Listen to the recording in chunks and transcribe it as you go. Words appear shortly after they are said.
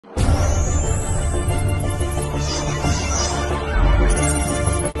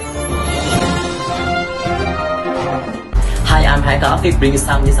I'm Haikal Afif, bringing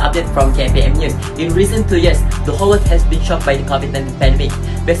some news update from KPM News. In recent 2 years, the whole world has been shocked by the COVID-19 pandemic.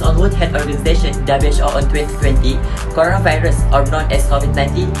 Based on World Health Organization (WHO) on 2020, coronavirus, or known as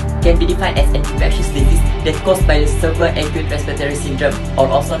COVID-19, can be defined as an infectious disease that caused by the severe acute respiratory syndrome,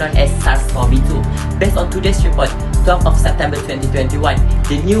 or also known as SARS-CoV-2. Based on today's report, 12th of September 2021,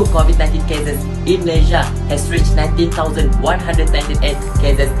 the new COVID-19 cases in Malaysia has reached 19,198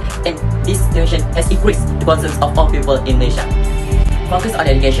 cases, and this situation has increased the concerns of all people in Malaysia. Focus on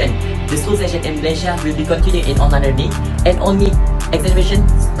education. The school session in Malaysia will be continuing in online learning, and only examination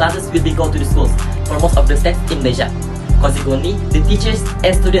classes will be go to the schools for most of the states in Malaysia. Consequently, the teachers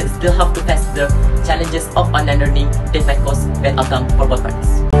and students still have to face the challenges of online learning that might cause bad outcome for both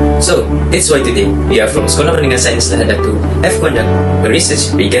parties. So, that's why today, we are from SM Sains Lahad Datu have conducted a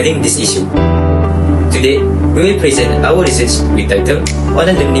research regarding this issue. Today, we will present our research with title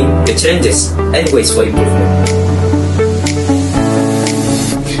Online Learning, the Challenges and Ways for Improvement.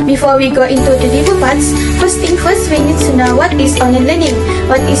 Before we go into the deeper parts, first thing first, we need to know what is online learning,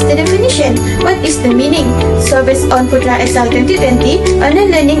 what is the definition, what is the meaning. So based on Putra Excel 2020,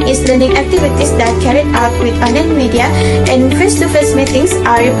 online learning is learning activities that carried out with online media, and face-to-face meetings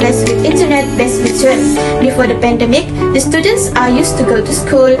are replaced with internet-based virtual. Before the pandemic, the students are used to go to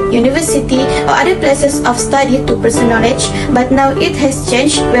school, university, or other places of study to pursue knowledge, but now it has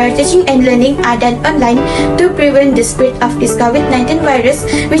changed where teaching and learning are done online to prevent the spread of this COVID-19 virus,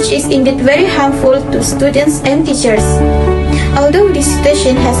 which is indeed very harmful to students and teachers. Although this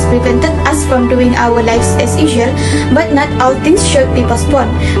situation has prevented us from doing our lives as usual, but not all things should be postponed,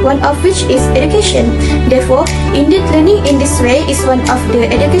 one of which is education. Therefore, indeed learning in this way is one of the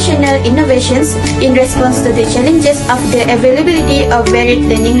educational innovations in response to the challenges of the availability of varied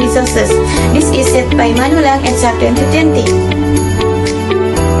learning resources. This is said by Manulang and SAP 2020.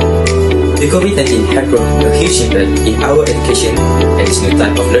 The COVID-19 had brought a huge impact in our education, and this new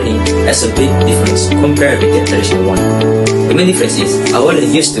type of learning has a big difference compared with the traditional one. The main difference is our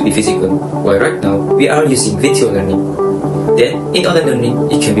learning used to be physical, while right now we are using virtual learning. Then, in online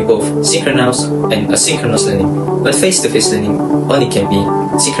learning, it can be both synchronous and asynchronous learning, but face-to-face learning only can be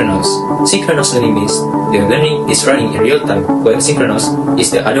synchronous. Synchronous learning means the learning is running in real time, while asynchronous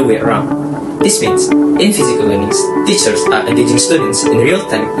is the other way around. This means, in physical learnings, teachers are engaging students in real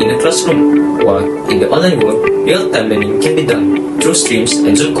time in a classroom, while in the online world, real-time learning can be done through streams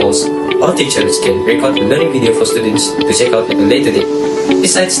and Zoom calls, or teachers can record the learning video for students to check out at a later date.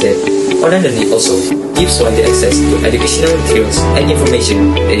 Besides that, online learning also gives wider access to educational materials and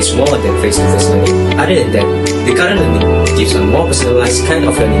information that is more than face-to-face learning. Other than that, the current learning gives a more personalized kind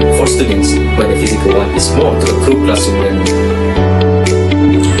of learning for students, while the physical one is more to a group classroom learning.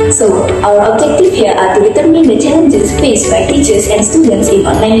 So, our objective here are to determine the challenges faced by teachers and students in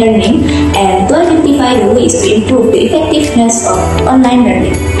online learning and to identify the ways to improve the effectiveness of online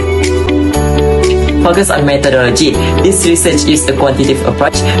learning. Focus on methodology. This research is a quantitative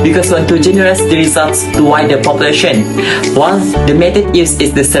approach because we want to generalize the results to wider population. While the method used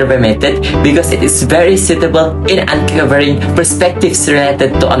is the survey method because it is very suitable in uncovering perspectives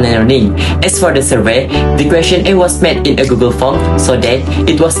related to online learning. As for the survey, the questionnaire was made in a Google form so that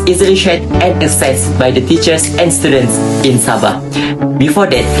it was easily shared and accessed by the teachers and students in Sabah. Before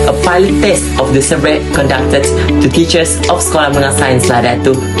that, a pilot test of the survey conducted to teachers of SM Sains Lahad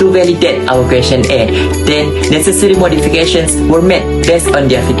Datu to validate our questionnaire. Then, necessary modifications were made based on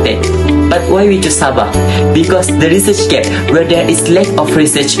their feedback. But why we choose Sabah? Because the research gap where there is lack of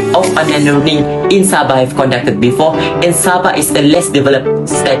research of online learning in Sabah have conducted before, and Sabah is a less developed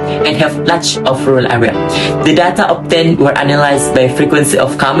state and have large of rural area. The data obtained were analyzed by frequency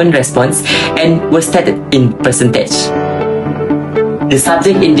of common response and were stated in percentage. The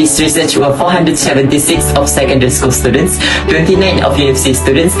subject in this research were 476 of secondary school students, 29 of university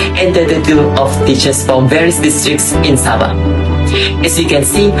students, and 32 of teachers from various districts in Sabah. As you can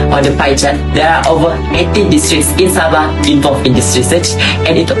see on the pie chart, there are over 18 districts in Sabah involved in this research,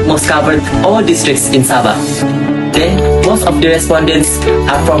 and it almost covered all districts in Sabah. Then, most of the respondents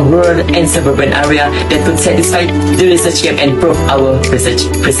are from rural and suburban area that could satisfy the research gap and prove our research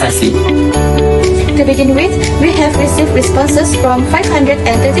precisely. To begin with, we have received responses from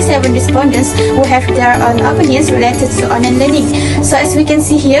 537 respondents who have their own opinions related to online learning. So as we can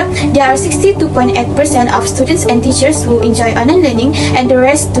see here, there are 62.8% of students and teachers who enjoy online learning, and the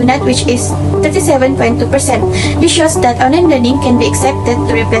rest do not, which is 37.2%. This shows that online learning can be accepted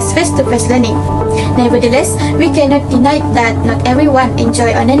to replace face-to-face learning. Nevertheless, we cannot deny that not everyone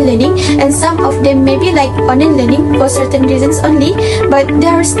enjoy online learning, and some of them may be like online learning for certain reasons only, but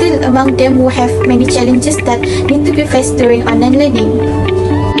there are still among them who have many challenges that need to be faced during online learning.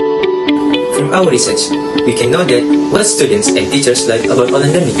 From our research, we can know that what students and teachers like about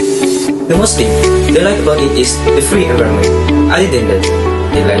online learning. The most thing they like about it is the free environment. Other than that,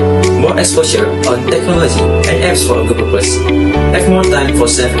 they like more exposure on technology and apps for a good purpose, have more time for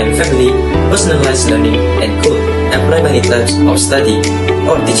self and family, personalized learning, and could employ many types of study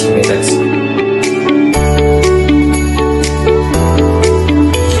or teaching methods.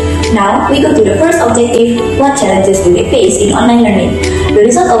 Now, we go to the first objective: what challenges do they face in online learning? The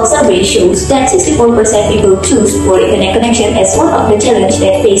result of survey shows that 64% people choose poor internet connection as one of the challenges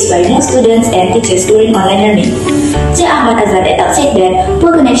that faced by most students and teachers during online learning. J. Ahmad Azhar et al. Said that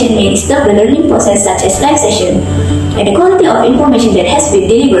poor connection may disturb the learning process such as live session, and the quality of information that has been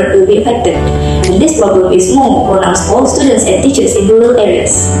delivered will be affected. And this problem is more pronounced for students and teachers in rural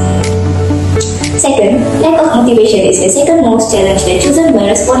areas. Second, lack of motivation is the second most challenge that chosen by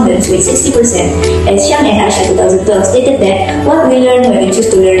respondents with 60%. As Shang and Asha 2012 stated that what we learn when we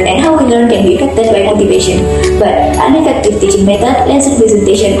choose to learn and how we learn can be affected by motivation. But ineffective teaching method, lesson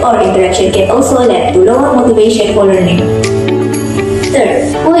presentation, or interaction can also lead to lower motivation for learning.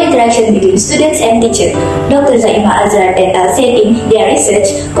 Third, poor interaction between students and teachers. Dr. Zaima Azhar et al. Said in their research,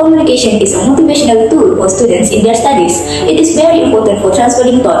 communication is a motivational tool for students in their studies. It is very important for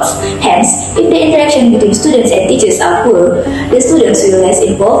transferring thoughts. Hence, if the interaction between students and teachers are poor, the students will less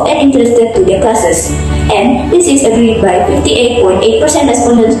involved and interested to their classes. And this is agreed by 58.8%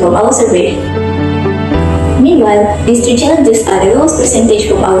 respondents from our survey. Meanwhile, these three challenges are the lowest percentage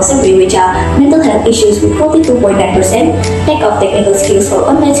from our survey, which are mental health issues with 42.9%, lack of technical skills for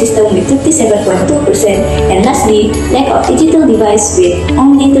online system with 57.2%, and lastly, lack of digital device with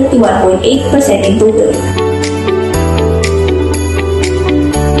only 31.8% in total.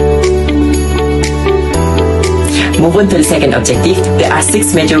 Move on to the second objective. There are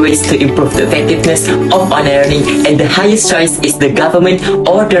 6 major ways to improve the effectiveness of online learning, and the highest choice is the government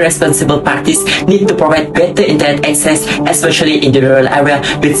or the responsible parties need to provide better internet access, especially in the rural area,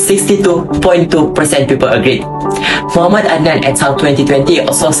 with 62.2% people agreed. Muhammad Adnan et al. 2020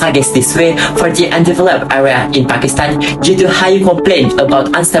 also suggests this way for the undeveloped area in Pakistan due to high complaint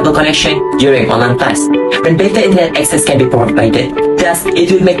about unstable connection during online class. When better internet access can be provided, thus it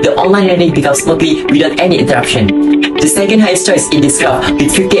will make the online learning become smoothly without any interruption. The second highest choice in this graph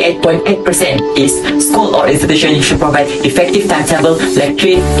with 58.8% is school or institution should provide effective timetable like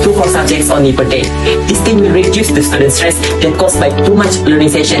 3 to 4 subjects only per day. This thing will reduce the student stress that caused by too much learning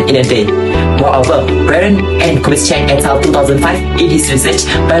session in a day. Moreover, Baron and Komischak et al. 2005 in his research,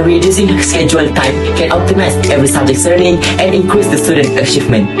 by reducing schedule time can optimize every subject's learning and increase the student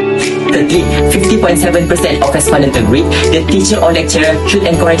achievement. Thirdly, 50.7% of respondents agreed that teacher or lecturer should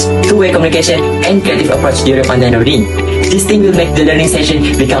encourage two-way communication and creative approach during online learning. This thing will make the learning session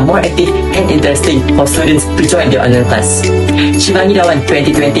become more active and interesting for students to join the online class. Shivangi Dawan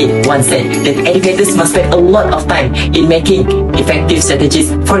 2020 once said that educators must spend a lot of time in making effective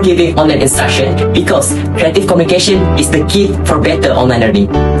strategies for giving online instruction because creative communication is the key for better online learning.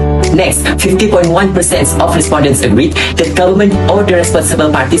 Next, 50.1% of respondents agreed that government or the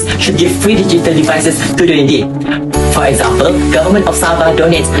responsible parties should give free digital devices to the needy. For example, government of Sabah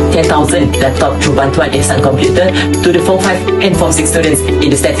donates 10,000 laptop through Bantuan Ihsan Computer to the Form 5 and Form 6 students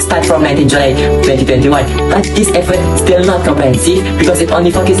in the state start from 19 July 2021. But this effort still not comprehensive because it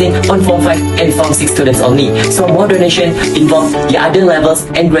only focusing on Form 5 and Form 6 students only. So more donation involved the other levels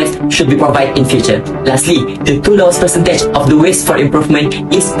and grades should be provided in future. Lastly, the 2 lowest percentage of the ways for improvement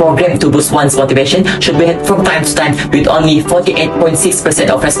is program to boost one's motivation should be had from time to time with only 48.6%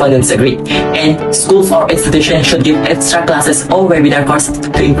 of respondents agreed. And schools or institutions should give extra classes or webinar courses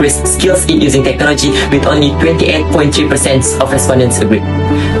to increase skills in using technology with only 28.3% of respondents agreed.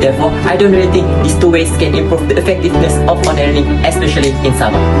 Therefore, I don't really think these 2 ways can improve the effectiveness of online learning, especially in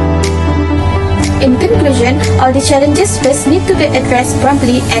Sabah. In conclusion, all the challenges faced need to be addressed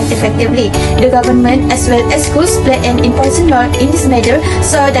promptly and effectively. The government as well as schools play an important role in this matter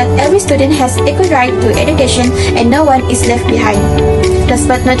so that every student has equal right to education and no one is left behind. Last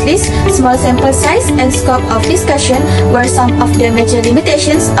but not least, small sample size and scope of discussion were some of the major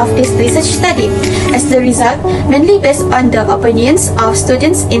limitations of this research study. As the result, mainly based on the opinions of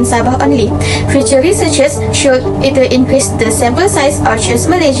students in Sabah only, future researchers should either increase the sample size or choose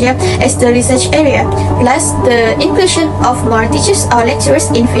Malaysia as the research area. Plus, the inclusion of more teachers or lecturers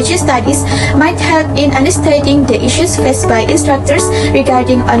in future studies might help in understanding the issues faced by instructors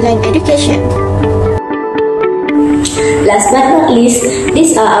regarding online education. Last but not least,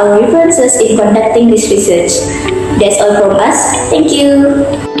 these are our references in conducting this research. That's all from us. Thank you.